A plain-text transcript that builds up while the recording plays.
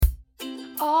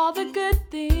all the good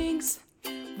things.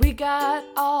 We got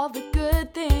all the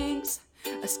good things.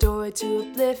 A story to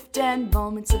uplift and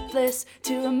moments of bliss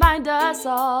to remind us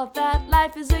all that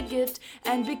life is a gift.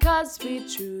 And because we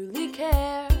truly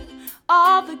care,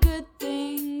 all the good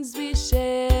things we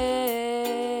share.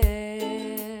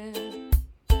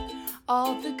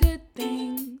 All the good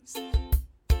things.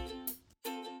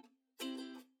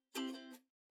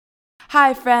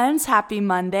 Hi friends, happy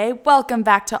Monday. Welcome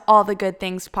back to All the Good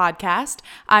Things podcast.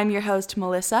 I'm your host,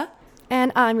 Melissa.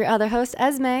 And I'm your other host,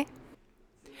 Esme.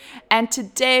 And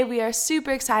today we are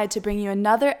super excited to bring you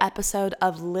another episode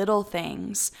of Little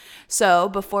Things. So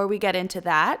before we get into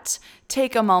that,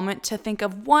 take a moment to think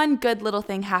of one good little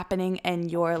thing happening in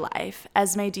your life.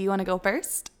 Esme, do you want to go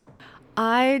first?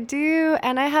 I do,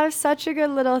 and I have such a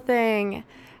good little thing.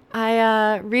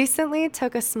 I recently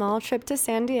took a small trip to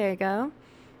San Diego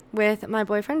with my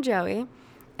boyfriend Joey,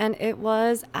 and it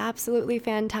was absolutely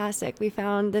fantastic. We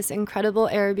found this incredible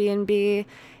Airbnb.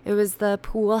 It was the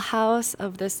pool house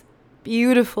of this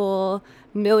beautiful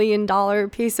 $1 million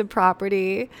piece of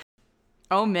property.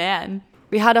 Oh man.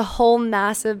 We had a whole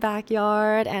massive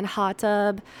backyard and hot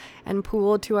tub and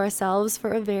pool to ourselves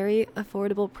for a very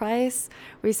affordable price.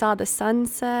 We saw the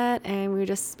sunset and we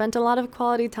just spent a lot of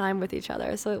quality time with each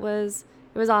other. So it was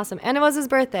awesome. And it was his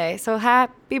birthday. So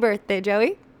happy birthday,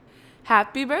 Joey.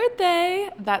 Happy birthday.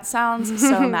 That sounds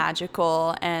so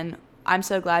magical, and I'm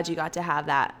so glad you got to have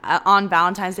that on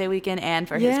Valentine's Day weekend and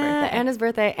for his birthday. Yeah, and his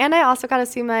birthday. And I also got to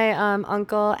see my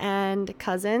uncle and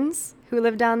cousins who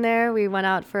live down there. We went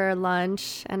out for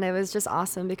lunch, and it was just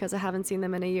awesome because I haven't seen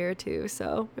them in a year or two.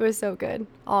 So it was so good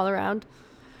all around.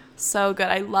 So good.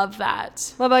 I love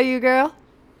that. What about you, girl?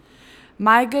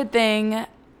 My good thing,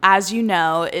 as you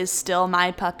know, is still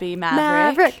my puppy,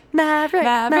 Maverick. Maverick.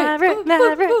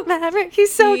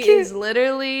 He's so cute. He is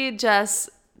literally just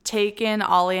taken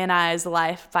Ollie and I's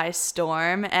life by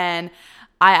storm, and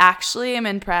I actually am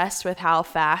impressed with how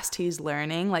fast he's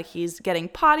learning. Like, he's getting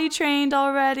potty trained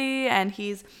already, and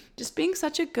he's just being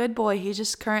such a good boy. He's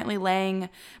just currently laying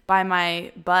by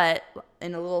my butt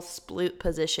in a little sploot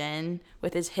position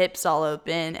with his hips all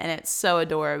open, and it's so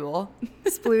adorable.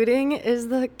 Splooting is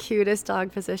the cutest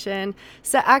dog position.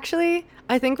 So actually,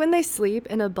 I think when they sleep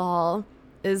in a ball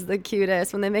is the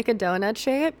cutest, when they make a donut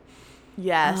shape.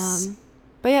 Yes.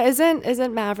 But yeah,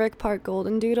 isn't Maverick part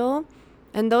golden doodle?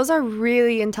 And those are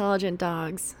really intelligent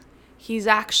dogs. He's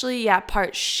actually,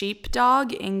 part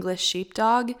sheepdog, English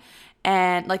sheepdog,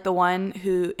 and like the one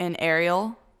who in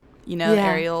Ariel,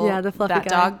 Ariel, the fluffy that guy.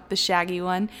 dog, the shaggy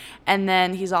one. And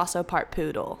then he's also part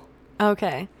poodle.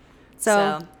 Okay.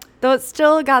 So though it's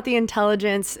still got the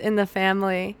intelligence in the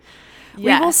family.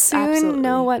 Yes, we will soon absolutely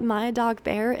know what my dog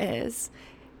Bear is.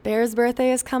 Bear's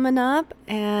birthday is coming up,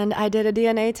 and I did a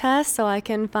DNA test so I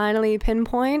can finally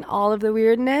pinpoint all of the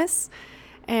weirdness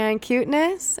and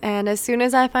cuteness. And as soon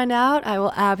as I find out, I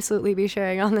will absolutely be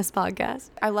sharing on this podcast.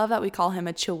 I love that we call him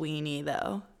a Chiweenie,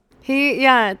 though.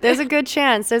 There's a good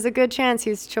chance. There's a good chance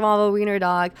he's Chihuahua wiener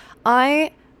dog.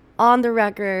 I, on the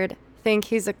record, think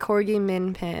he's a Corgi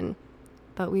Min Pin,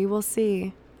 but we will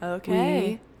see.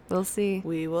 Okay. We'll see.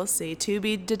 We will see. To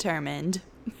be determined.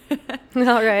 All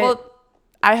right. Well,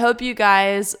 I hope you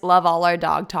guys love all our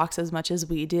dog talks as much as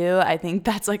we do. I think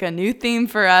that's like a new theme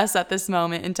for us at this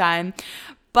moment in time.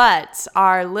 But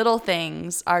our little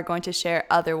things are going to share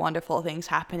other wonderful things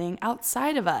happening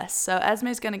outside of us. So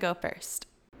Esme's going to go first.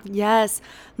 Yes,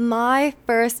 my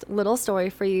first little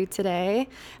story for you today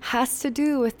has to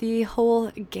do with the whole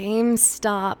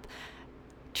GameStop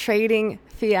trading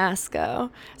fiasco.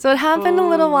 So it happened a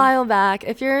little while back.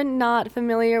 If you're not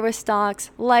familiar with stocks,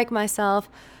 like myself,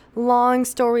 long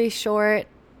story short,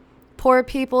 poor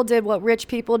people did what rich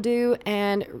people do,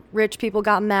 and rich people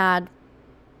got mad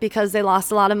because they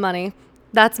lost a lot of money.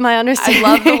 That's my understanding.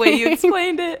 I love the way you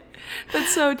explained it.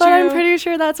 That's so true. But I'm pretty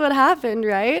sure that's what happened,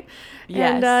 right?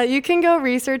 Yes. And you can go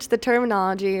research the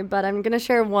terminology, but I'm going to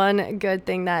share one good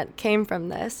thing that came from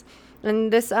this.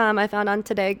 And this I found on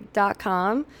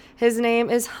today.com. His name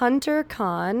is Hunter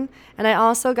Khan, and I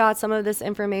also got some of this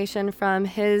information from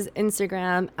his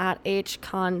Instagram at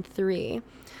hcon3.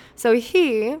 So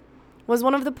he was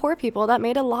one of the poor people that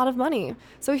made a lot of money.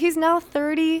 So he's now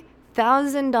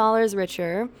 $30,000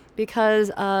 richer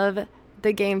because of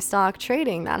the GameStop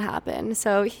trading that happened.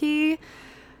 So he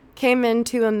came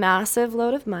into a massive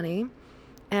load of money,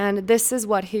 and this is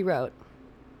what he wrote.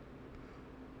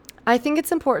 I think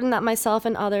it's important that myself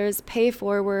and others pay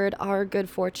forward our good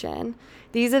fortune.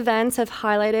 These events have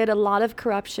highlighted a lot of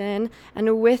corruption,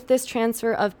 and with this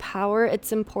transfer of power,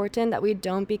 it's important that we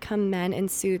don't become men in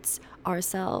suits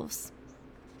ourselves.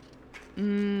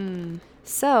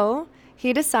 So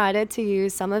he decided to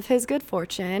use some of his good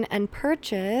fortune and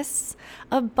purchase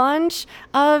a bunch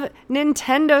of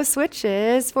Nintendo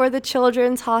Switches for the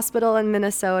Children's Hospital in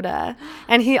Minnesota.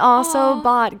 And he also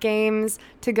bought games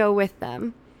to go with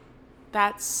them.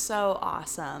 That's so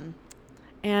awesome.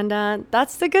 And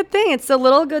that's the good thing. It's a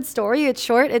little good story. It's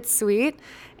short, it's sweet.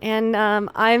 And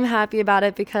I'm happy about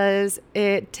it because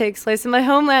it takes place in my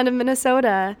homeland of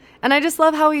Minnesota. And I just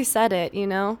love how he said it, you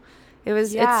know?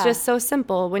 It's just so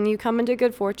simple. When you come into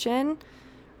good fortune,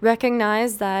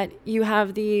 recognize that you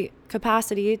have the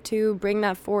capacity to bring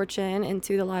that fortune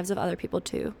into the lives of other people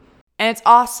too. And it's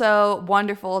also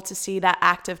wonderful to see that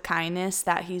act of kindness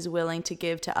that he's willing to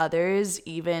give to others,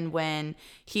 even when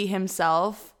he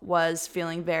himself was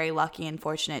feeling very lucky and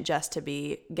fortunate just to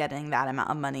be getting that amount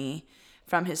of money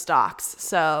from his stocks.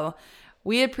 So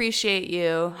we appreciate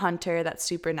you, Hunter. That's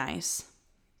super nice.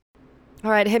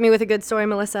 All right, hit me with a good story,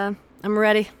 Melissa. I'm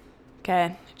ready.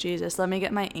 Okay, Jesus, let me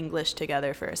get my English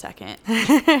together for a second.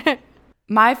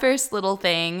 My first little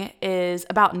thing is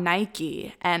about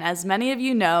Nike. And as many of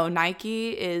you know,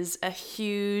 Nike is a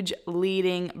huge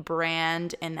leading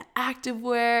brand in the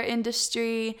activewear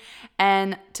industry.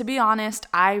 And to be honest,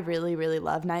 I really, really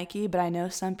love Nike, but I know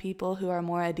some people who are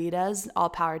more Adidas. All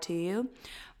power to you.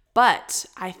 But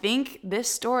I think this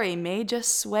story may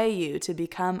just sway you to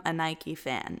become a Nike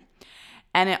fan.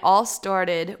 And it all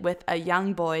started with a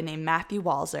young boy named Matthew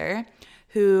Walzer,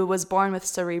 who was born with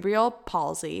cerebral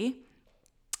palsy,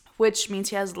 which means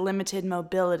he has limited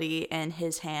mobility in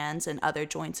his hands and other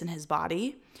joints in his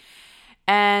body.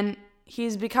 And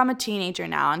he's become a teenager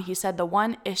now, and he said the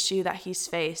one issue that he's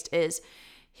faced is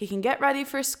he can get ready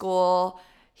for school,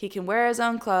 he can wear his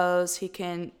own clothes, he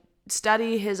can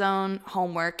study his own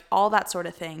homework, all that sort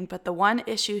of thing. But the one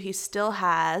issue he still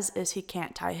has is he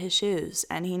can't tie his shoes,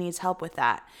 and he needs help with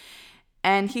that.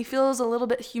 And he feels a little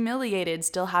bit humiliated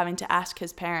still having to ask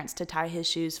his parents to tie his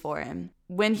shoes for him.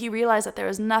 When he realized that there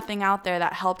was nothing out there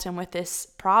that helped him with this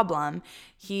problem,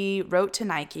 he wrote to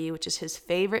Nike, which is his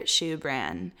favorite shoe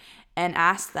brand, and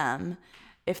asked them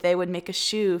if they would make a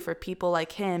shoe for people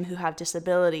like him who have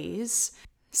disabilities.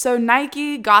 So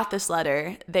Nike got this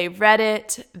letter, they read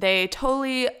it, they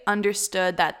totally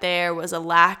understood that there was a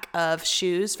lack of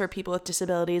shoes for people with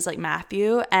disabilities like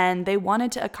Matthew, and they wanted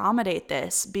to accommodate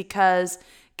this because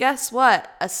guess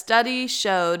what? A study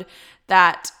showed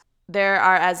that there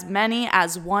are as many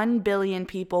as 1 billion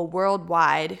people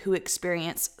worldwide who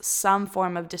experience some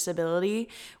form of disability,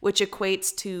 which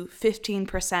equates to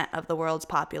 15% of the world's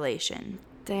population.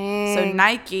 Dang. So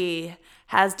Nike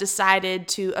has decided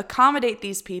to accommodate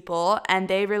these people, and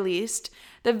they released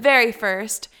the very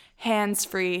first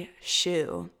hands-free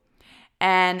shoe.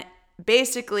 And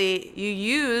basically, you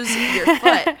use your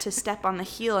foot to step on the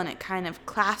heel, and it kind of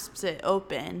clasps it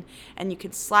open, and you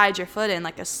can slide your foot in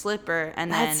like a slipper and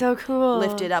then so cool.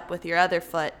 Lift it up with your other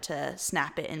foot to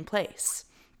snap it in place.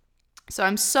 So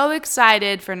I'm so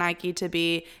excited for Nike to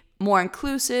be more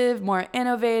inclusive, more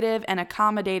innovative, and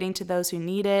accommodating to those who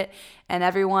need it. And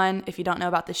everyone, if you don't know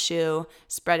about the shoe,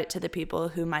 spread it to the people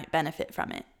who might benefit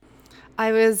from it.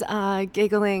 I was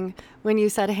giggling when you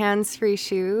said hands-free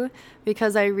shoe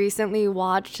because I recently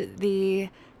watched the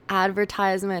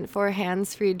advertisement for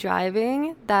hands-free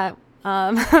driving that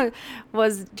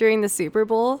was during the Super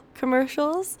Bowl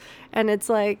commercials. And it's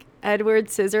like Edward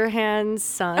Scissorhands'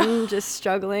 son just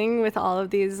struggling with all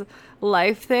of these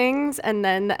life things. And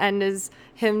then the end is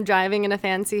him driving in a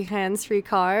fancy hands-free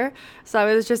car. So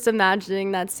I was just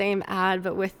imagining that same ad,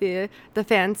 but with the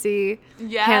fancy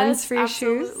hands-free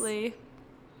absolutely. shoes.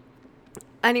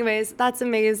 Anyways, that's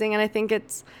amazing. And I think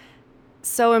it's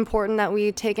so important that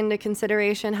we take into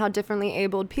consideration how differently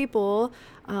abled people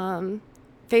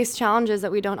face challenges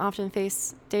that we don't often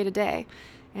face day to day.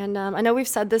 And I know we've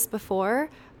said this before,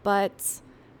 but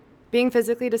being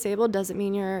physically disabled doesn't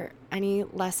mean you're any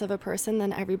less of a person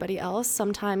than everybody else.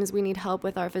 Sometimes we need help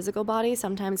with our physical body.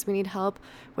 Sometimes we need help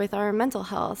with our mental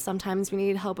health. Sometimes we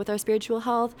need help with our spiritual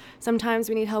health. Sometimes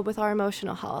we need help with our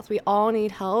emotional health. We all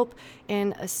need help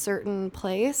in a certain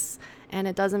place, and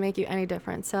it doesn't make you any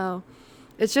different. So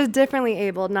it's just differently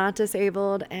abled, not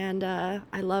disabled. And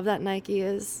I love that Nike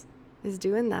is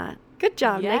doing that. Good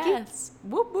job, Nike. Yes.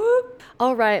 Whoop, whoop.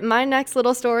 All right, my next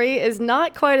little story is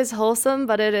not quite as wholesome,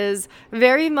 but it is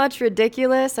very much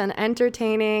ridiculous and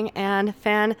entertaining and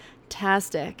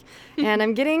fantastic. And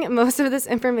I'm getting most of this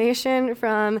information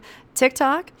from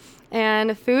TikTok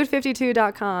and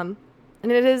food52.com.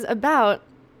 And it is about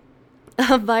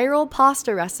a viral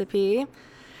pasta recipe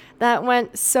that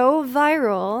went so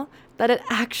viral that it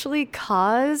actually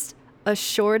caused a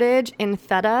shortage in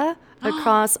feta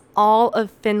across all of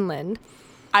Finland.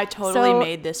 I totally So-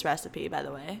 made this recipe, by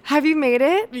the way. Have you made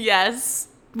it? Yes.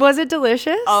 Was it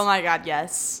delicious? Oh my God,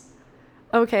 yes.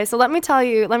 Okay, so let me tell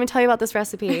you about this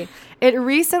recipe. It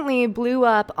recently blew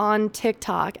up on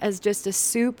TikTok as just a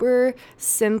super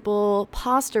simple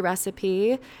pasta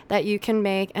recipe that you can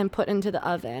make and put into the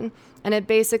oven. And it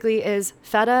basically is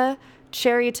feta,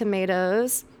 cherry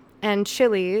tomatoes, and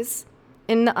chilies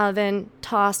in the oven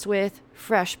tossed with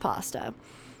fresh pasta.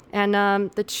 And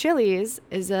the chilies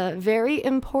is a very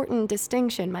important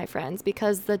distinction, my friends,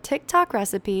 because the TikTok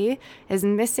recipe is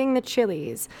missing the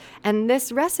chilies. And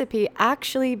this recipe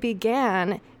actually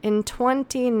began in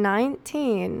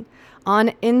 2019 on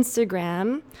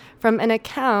Instagram from an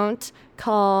account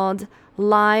called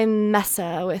Lime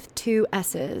Mesa with 2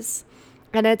 S's.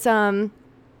 And it's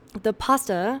the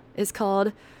pasta is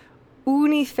called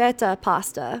unifeta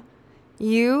pasta.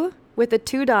 U with the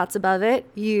 2 dots above it,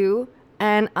 Unifeta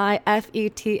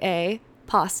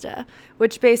pasta,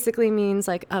 which basically means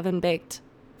like oven baked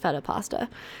feta pasta.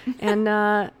 And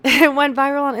it went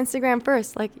viral on Instagram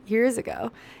first, like years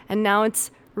ago. And now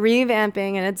it's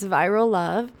revamping and it's viral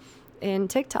love in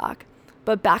TikTok.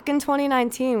 But back in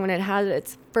 2019, when it had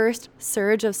its first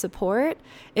surge of support,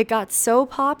 it got so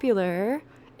popular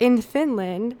in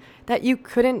Finland that you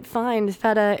couldn't find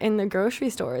feta in the grocery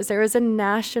stores. There was a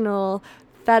national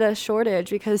feta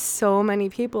shortage because so many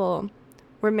people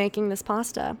were making this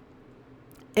pasta.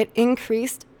 It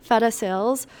increased feta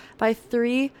sales by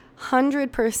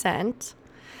 300%.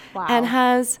 Wow. And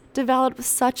has developed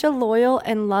such a loyal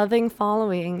and loving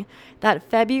following that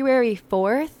February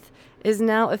 4th is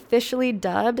now officially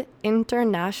dubbed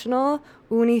International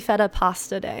Unifeta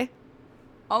Pasta Day.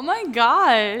 Oh my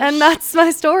gosh. And that's my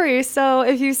story. So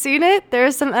if you've seen it,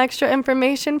 there's some extra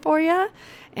information for you.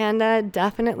 And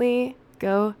definitely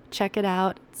go check it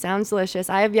out. It sounds delicious.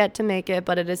 I have yet to make it,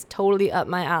 but it is totally up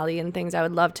my alley and things I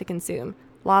would love to consume.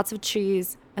 Lots of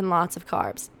cheese and lots of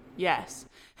carbs. Yes.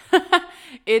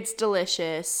 It's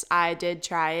delicious. I did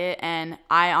try it, and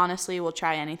I honestly will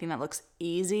try anything that looks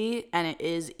easy, and it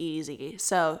is easy.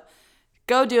 So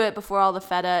go do it before all the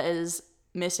feta is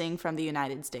missing from the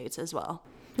United States as well.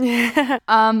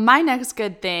 My next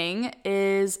good thing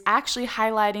is actually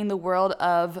highlighting the world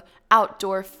of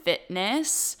outdoor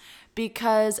fitness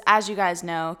because, as you guys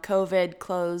know, COVID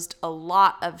closed a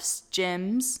lot of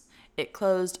gyms. It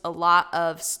closed a lot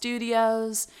of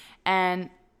studios, and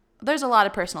there's a lot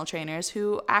of personal trainers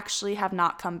who actually have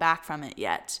not come back from it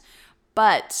yet.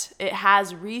 But it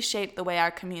has reshaped the way our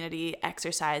community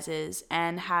exercises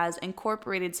and has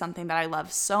incorporated something that I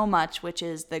love so much, which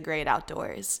is the great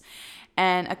outdoors.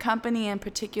 And a company in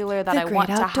particular that I want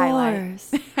to highlight.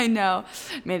 I know.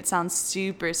 Made it sound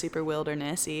super, super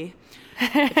wildernessy,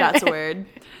 if that's a word.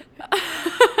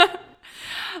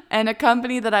 And a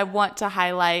company that I want to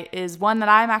highlight is one that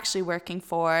I'm actually working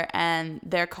for, and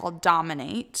they're called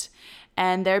Dominate.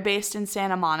 And they're based in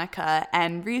Santa Monica.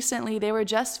 And recently they were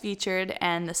just featured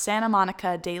in the Santa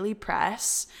Monica Daily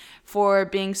Press for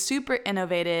being super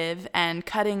innovative and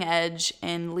cutting edge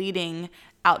in leading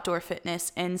outdoor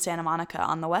fitness in Santa Monica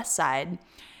on the west side.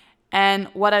 And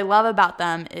what I love about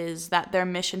them is that their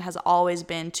mission has always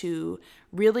been to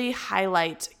really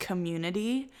highlight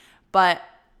community, but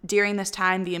during this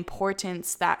time, the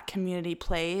importance that community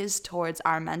plays towards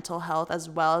our mental health as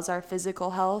well as our physical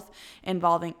health,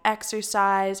 involving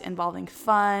exercise, involving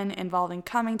fun, involving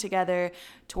coming together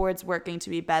towards working to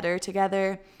be better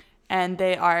together. And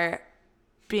they are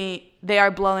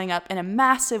blowing up in a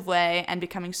massive way and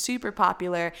becoming super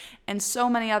popular. And so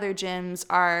many other gyms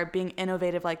are being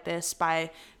innovative like this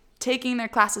by taking their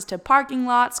classes to parking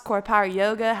lots. Core Power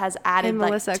Yoga has added Hey,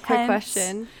 Melissa, tents. quick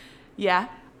question. Yeah.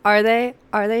 Are they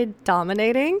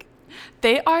dominating?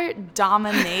 They are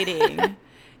dominating.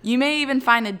 You may even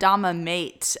find a Dama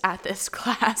mate at this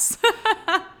class.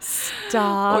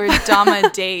 Stop. Or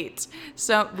Dama date.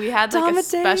 So we had like Dama a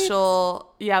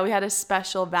special, we had a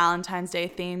special Valentine's Day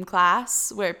theme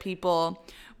class where people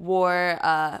wore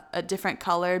a different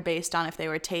color based on if they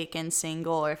were taken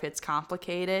single or if it's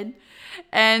complicated.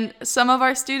 And some of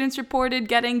our students reported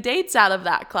getting dates out of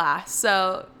that class.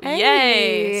 So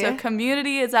Yay. So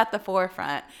community is at the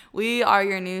forefront. We are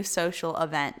your new social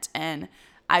event. And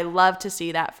I love to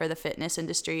see that for the fitness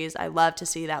industries. I love to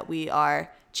see that we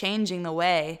are changing the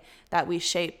way that we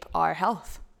shape our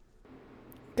health.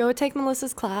 Go take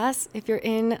Melissa's class if you're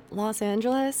in Los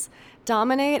Angeles.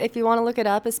 Dominate, if you want to look it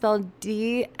up, is spelled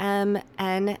DMN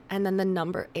and then the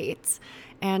number 8.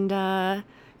 And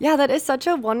that is such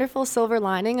a wonderful silver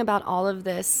lining about all of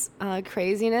this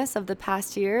craziness of the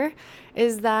past year,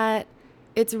 is that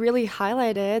it's really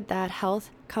highlighted that health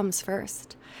comes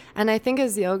first. And I think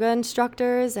as yoga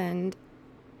instructors and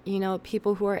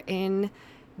people who are in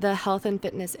the health and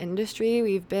fitness industry,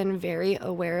 we've been very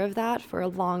aware of that for a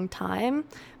long time,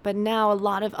 but now a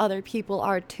lot of other people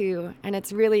are too. And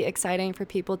it's really exciting for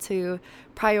people to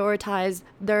prioritize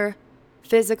their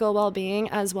physical well-being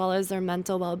as well as their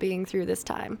mental well-being through this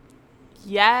time.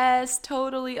 Yes,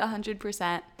 totally,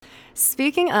 100%.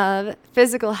 Speaking of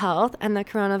physical health and the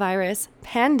coronavirus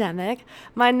pandemic,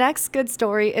 my next good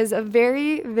story is a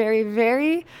very, very,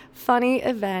 very funny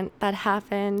event that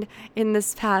happened in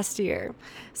this past year.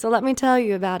 So let me tell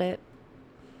you about it.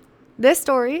 This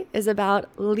story is about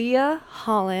Leah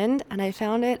Holland, and I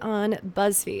found it on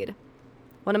BuzzFeed.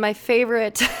 One of my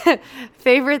favorite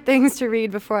things to read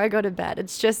before I go to bed.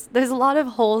 It's just, there's a lot of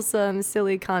wholesome,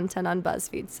 silly content on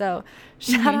BuzzFeed. So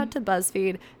shout out to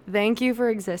BuzzFeed. Thank you for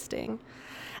existing.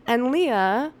 And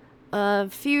Leah, a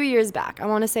few years back, I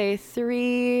want to say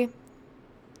 2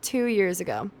 years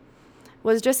ago,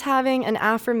 was just having an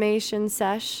affirmation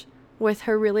sesh with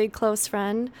her really close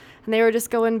friend. And they were just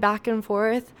going back and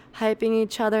forth, hyping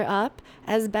each other up,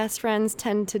 as best friends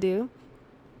tend to do.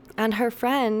 And her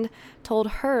friend told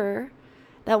her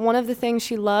that one of the things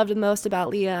she loved most about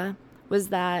Leah was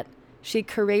that she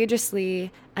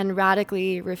courageously and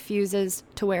radically refuses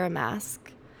to wear a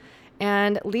mask.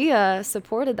 And Leah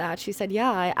supported that. She said,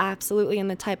 yeah, I absolutely am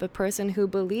the type of person who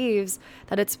believes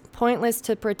that it's pointless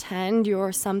to pretend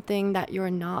you're something that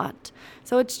you're not.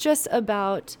 So it's just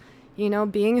about,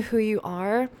 being who you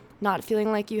are, not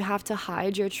feeling like you have to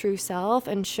hide your true self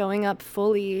and showing up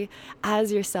fully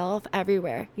as yourself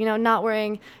everywhere. Not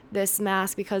wearing this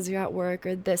mask because you're at work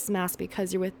or this mask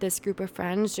because you're with this group of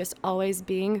friends, just always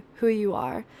being who you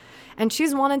are. And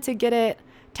she's wanted to get it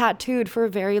tattooed for a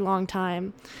very long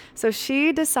time. So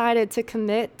she decided to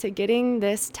commit to getting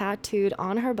this tattooed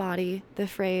on her body, the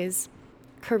phrase,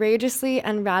 courageously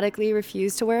and radically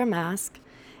refuse to wear a mask.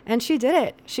 And she did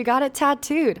it. She got it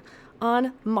tattooed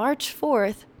on March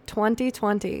 4th,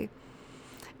 2020.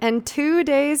 And 2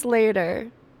 days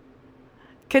later,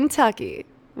 Kentucky,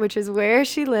 which is where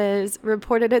she lives,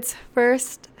 reported its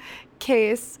first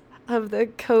case of the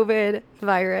COVID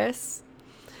virus.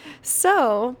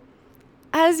 So,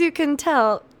 as you can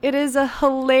tell, it is a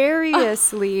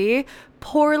hilariously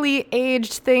poorly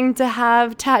aged thing to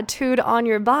have tattooed on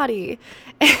your body.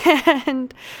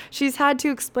 And she's had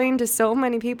to explain to so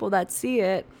many people that see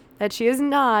it that she is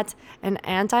not an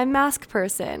anti-mask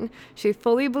person. She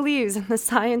fully believes in the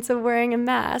science of wearing a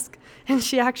mask. And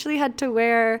she actually had to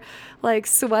wear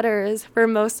sweaters for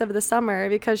most of the summer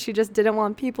because she just didn't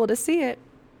want people to see it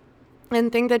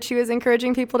and think that she was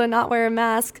encouraging people to not wear a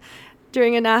mask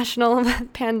during a national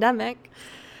pandemic.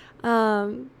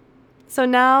 So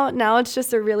now it's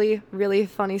just a really, really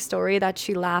funny story that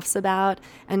she laughs about.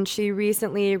 And she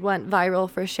recently went viral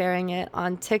for sharing it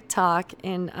on TikTok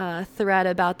in a thread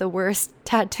about the worst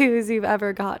tattoos you've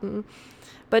ever gotten.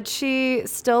 But she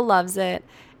still loves it.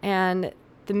 And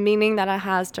the meaning that it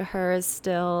has to her is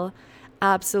still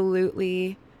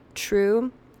absolutely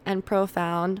true and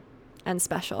profound and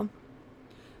special.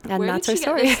 And Where that's did her she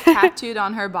story. get this tattooed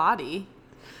on her body?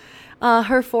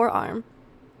 Her forearm.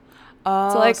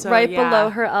 Oh, So right below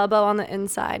her elbow on the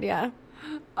inside, yeah.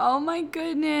 Oh my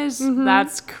goodness.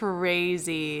 That's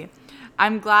crazy.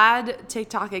 I'm glad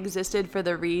TikTok existed for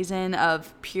the reason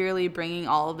of purely bringing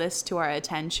all of this to our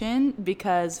attention,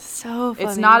 because So funny.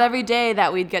 it's not every day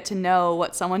that we'd get to know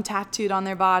what someone tattooed on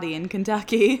their body in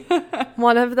Kentucky.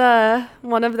 One of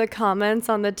the comments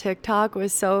on the TikTok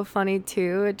was so funny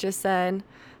too. It just said,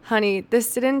 honey,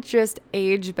 this didn't just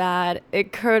age bad.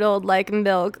 It curdled like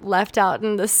milk left out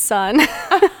in the sun.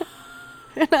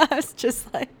 And I was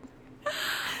just like,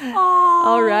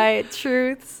 all right,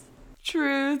 truths.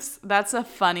 That's a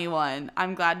funny one.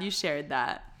 I'm glad you shared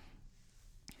that.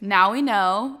 Now we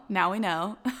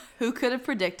know. Who could have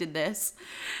predicted this?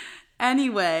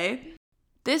 Anyway,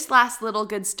 this last little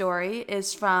good story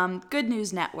is from Good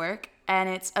News Network, and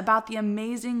it's about the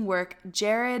amazing work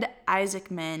Jared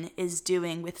Isaacman is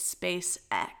doing with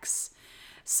SpaceX.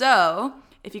 So,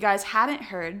 if you guys hadn't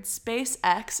heard,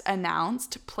 SpaceX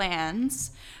announced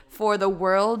plans for the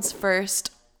world's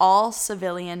first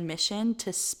all-civilian mission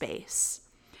to space.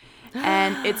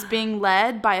 And it's being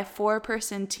led by a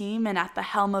 4-person team, and at the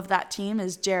helm of that team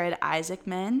is Jared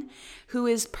Isaacman, who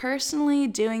is personally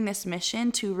doing this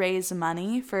mission to raise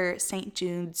money for St.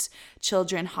 Jude's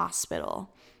Children's Hospital.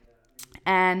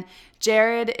 And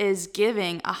Jared is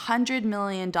giving $100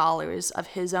 million of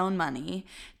his own money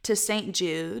to St.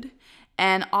 Jude,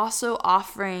 and also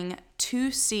offering 2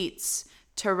 seats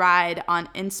to ride on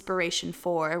Inspiration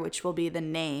 4, which will be the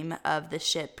name of the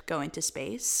ship going to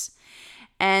space.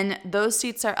 and those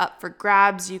seats are up for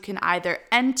grabs. You can either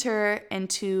enter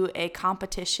into a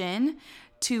competition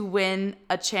to win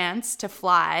a chance to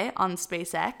fly on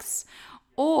SpaceX,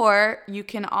 or you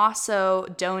can also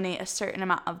donate a certain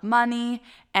amount of money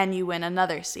and you win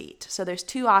another seat. So there's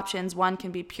two options. One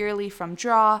can be purely from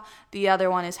draw. The other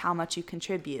one is how much you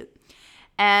contribute.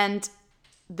 And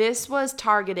this was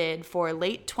targeted for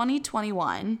late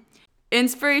 2021.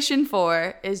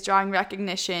 Inspiration4 is drawing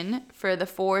recognition for the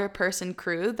 4-person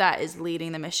crew that is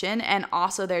leading the mission, and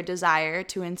also their desire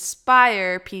to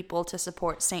inspire people to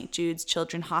support St. Jude's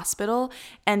Children's Hospital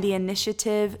and the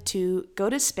initiative to go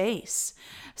to space.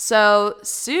 So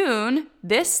soon,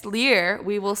 this year,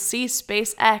 we will see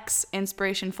SpaceX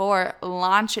Inspiration4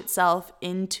 launch itself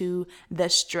into the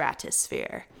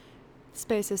stratosphere.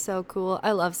 Space is so cool.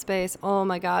 I love space. Oh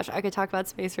my gosh, I could talk about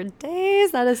space for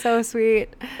days. That is so sweet.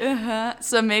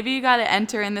 So maybe you got to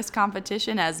enter in this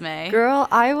competition, Esme. Girl,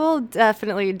 I will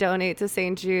definitely donate to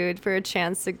St. Jude for a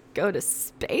chance to go to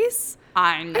space.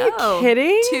 I know. Are you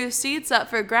kidding? 2 seats up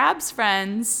for grabs,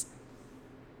 friends.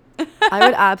 I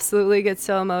would absolutely get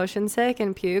so motion sick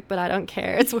and puke, but I don't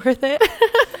care. It's worth it.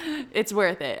 It's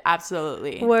worth it.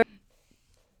 Absolutely.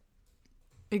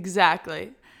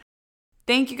 Exactly.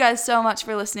 Thank you guys so much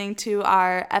for listening to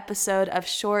our episode of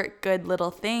Short Good Little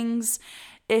Things.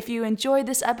 If you enjoyed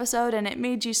this episode and it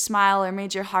made you smile or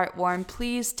made your heart warm,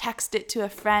 please text it to a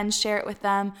friend, share it with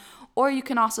them, or you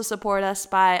can also support us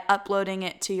by uploading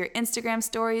it to your Instagram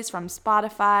stories from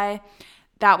Spotify.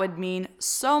 That would mean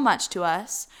so much to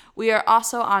us. We are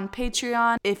also on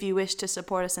Patreon if you wish to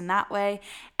support us in that way,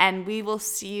 and we will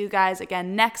see you guys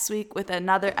again next week with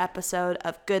another episode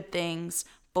of Good Things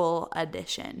Full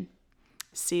Edition.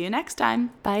 See you next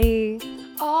time. Bye.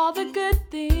 All the good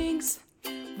things,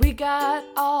 we got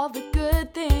all the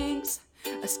good things.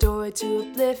 A story to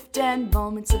uplift and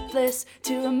moments of bliss,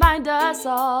 to remind us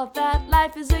all that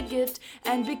life is a gift.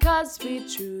 And because we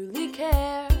truly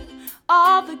care,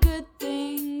 all the good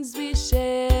things we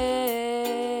share.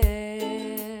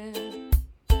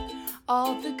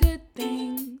 All the good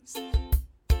things